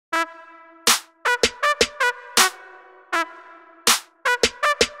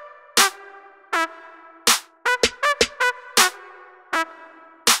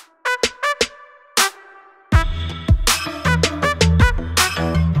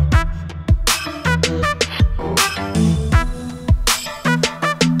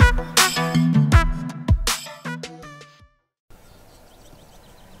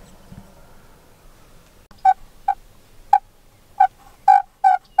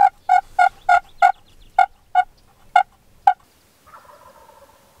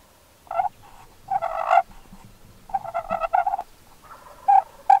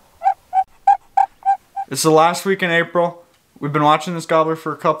It's the last week in April. We've been watching this gobbler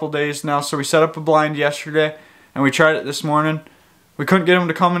for a couple days now, so we set up a blind yesterday and we tried it this morning. We couldn't get him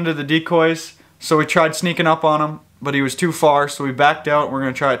to come into the decoys, so we tried sneaking up on him, but he was too far, so we backed out. We're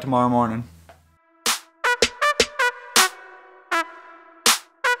going to try it tomorrow morning.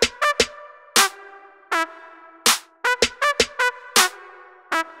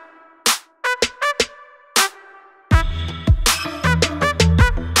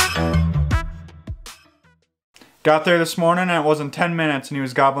 Got there this morning and it wasn't 10 minutes and he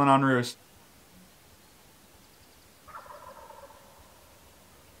was gobbling on roost.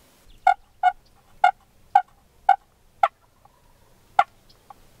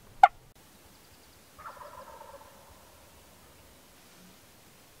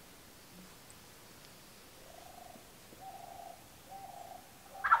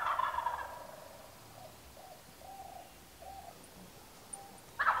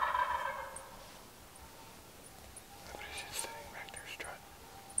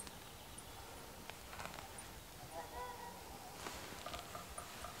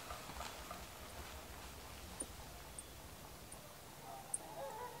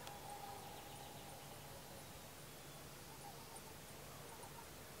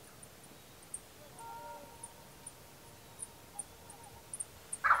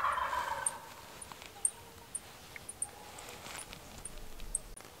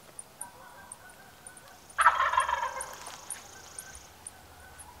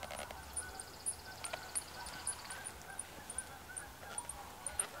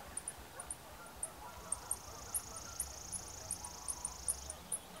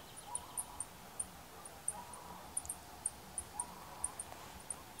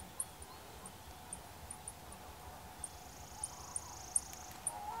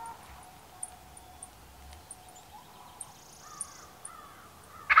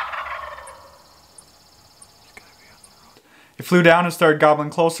 He flew down and started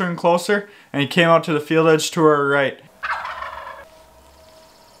gobbling closer and closer, and he came out to the field edge to our right.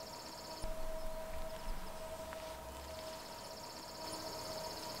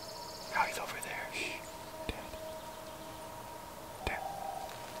 Now he's over there. Shh. Dad. Dad.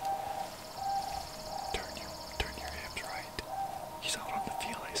 Turn your hams right. He's out on the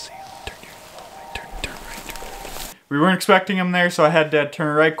field, I see him. Turn right. We weren't expecting him there, so I had Dad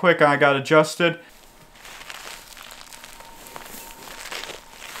turn right quick and I got adjusted.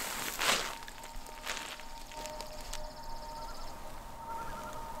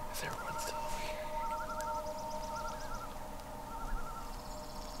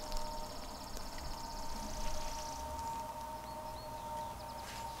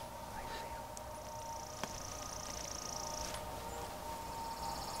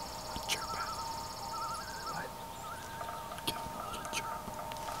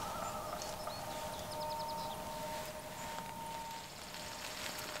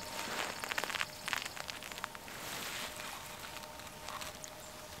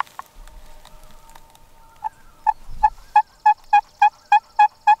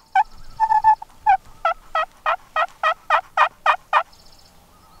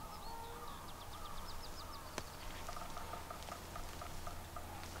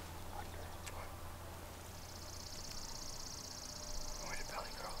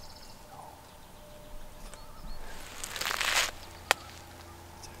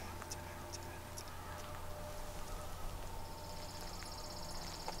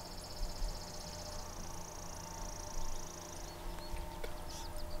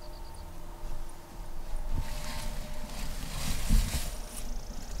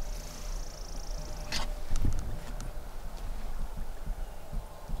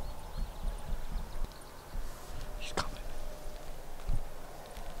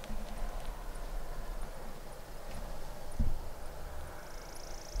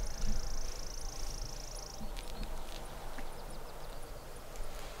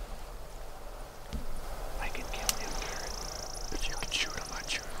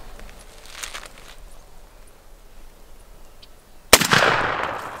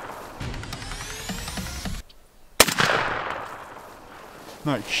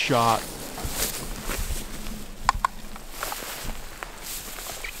 Nice shot.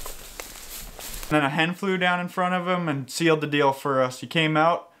 And then a hen flew down in front of him and sealed the deal for us. He came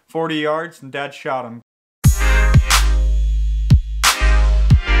out 40 yards and Dad shot him.